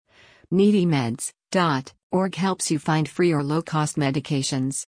NeedyMeds.org helps you find free or low-cost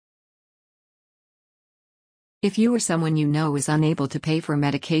medications. If you or someone you know is unable to pay for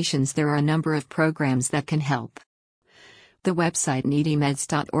medications, there are a number of programs that can help. The website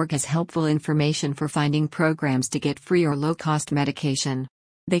NeedyMeds.org has helpful information for finding programs to get free or low-cost medication.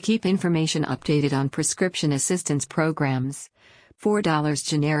 They keep information updated on prescription assistance programs, $4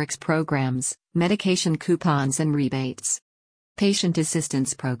 generics programs, medication coupons and rebates. Patient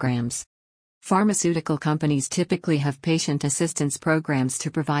assistance programs. Pharmaceutical companies typically have patient assistance programs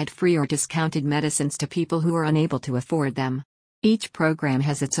to provide free or discounted medicines to people who are unable to afford them. Each program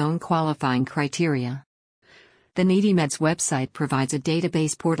has its own qualifying criteria. The NeedyMeds website provides a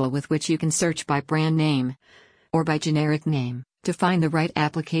database portal with which you can search by brand name or by generic name to find the right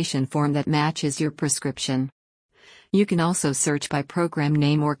application form that matches your prescription. You can also search by program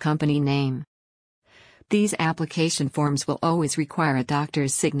name or company name. These application forms will always require a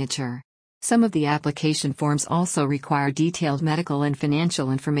doctor's signature. Some of the application forms also require detailed medical and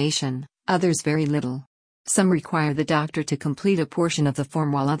financial information, others very little. Some require the doctor to complete a portion of the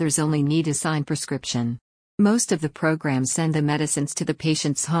form while others only need a signed prescription. Most of the programs send the medicines to the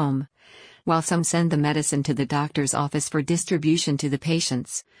patient's home, while some send the medicine to the doctor's office for distribution to the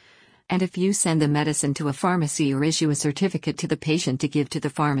patients. And a few send the medicine to a pharmacy or issue a certificate to the patient to give to the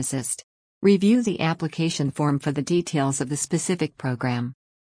pharmacist. Review the application form for the details of the specific program.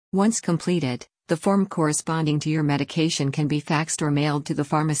 Once completed, the form corresponding to your medication can be faxed or mailed to the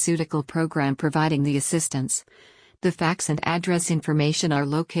pharmaceutical program providing the assistance. The fax and address information are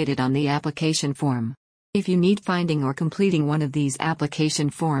located on the application form. If you need finding or completing one of these application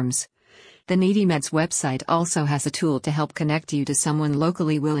forms, the NeedyMeds website also has a tool to help connect you to someone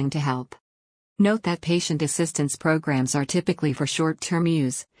locally willing to help. Note that patient assistance programs are typically for short-term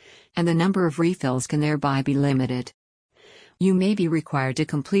use, and the number of refills can thereby be limited. You may be required to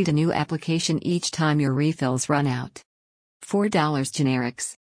complete a new application each time your refills run out. $4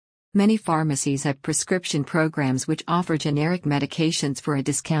 generics. Many pharmacies have prescription programs which offer generic medications for a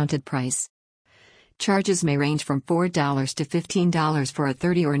discounted price. Charges may range from $4 to $15 for a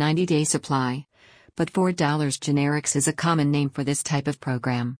 30 or 90-day supply, but $4 generics is a common name for this type of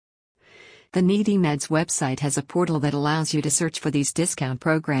program. The NeedyMeds website has a portal that allows you to search for these discount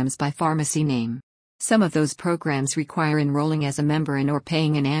programs by pharmacy name. Some of those programs require enrolling as a member and/or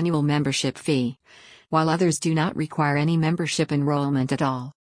paying an annual membership fee, while others do not require any membership enrollment at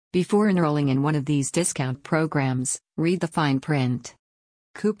all. Before enrolling in one of these discount programs, read the fine print.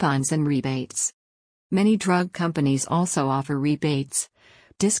 Coupons and rebates. Many drug companies also offer rebates,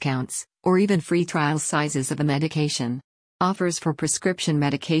 discounts, or even free trial sizes of a medication. Offers for prescription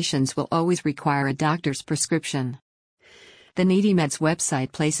medications will always require a doctor's prescription. The NeedyMeds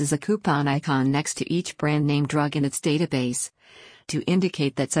website places a coupon icon next to each brand name drug in its database to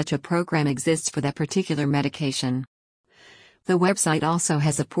indicate that such a program exists for that particular medication. The website also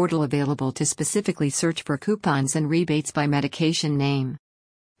has a portal available to specifically search for coupons and rebates by medication name.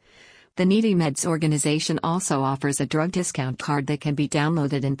 The NeedyMeds organization also offers a drug discount card that can be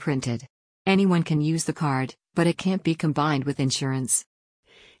downloaded and printed. Anyone can use the card, but it can't be combined with insurance.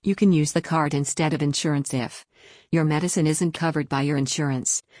 You can use the card instead of insurance if your medicine isn't covered by your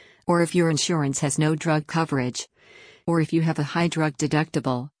insurance, or if your insurance has no drug coverage, or if you have a high drug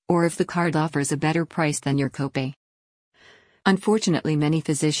deductible, or if the card offers a better price than your copay. Unfortunately, many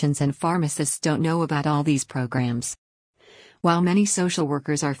physicians and pharmacists don't know about all these programs. While many social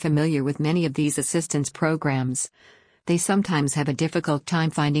workers are familiar with many of these assistance programs, they sometimes have a difficult time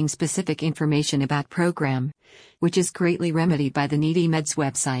finding specific information about program, which is greatly remedied by the NeedyMeds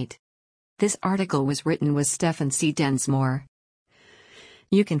website. This article was written with Stephen C. Densmore.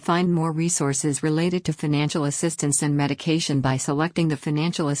 You can find more resources related to financial assistance and medication by selecting the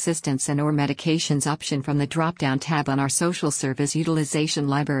Financial Assistance and/or Medications option from the drop-down tab on our Social Service Utilization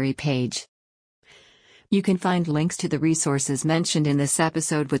Library page. You can find links to the resources mentioned in this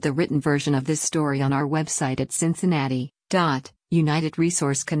episode with the written version of this story on our website at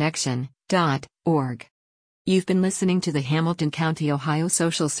cincinnati.unitedresourceconnection.org. You've been listening to the Hamilton County, Ohio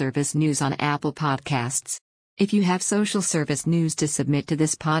Social Service News on Apple Podcasts. If you have social service news to submit to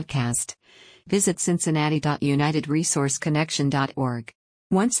this podcast, visit cincinnati.unitedresourceconnection.org.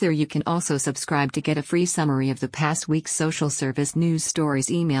 Once there, you can also subscribe to get a free summary of the past week's social service news stories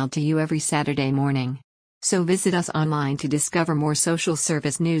emailed to you every Saturday morning. So visit us online to discover more social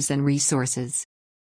service news and resources.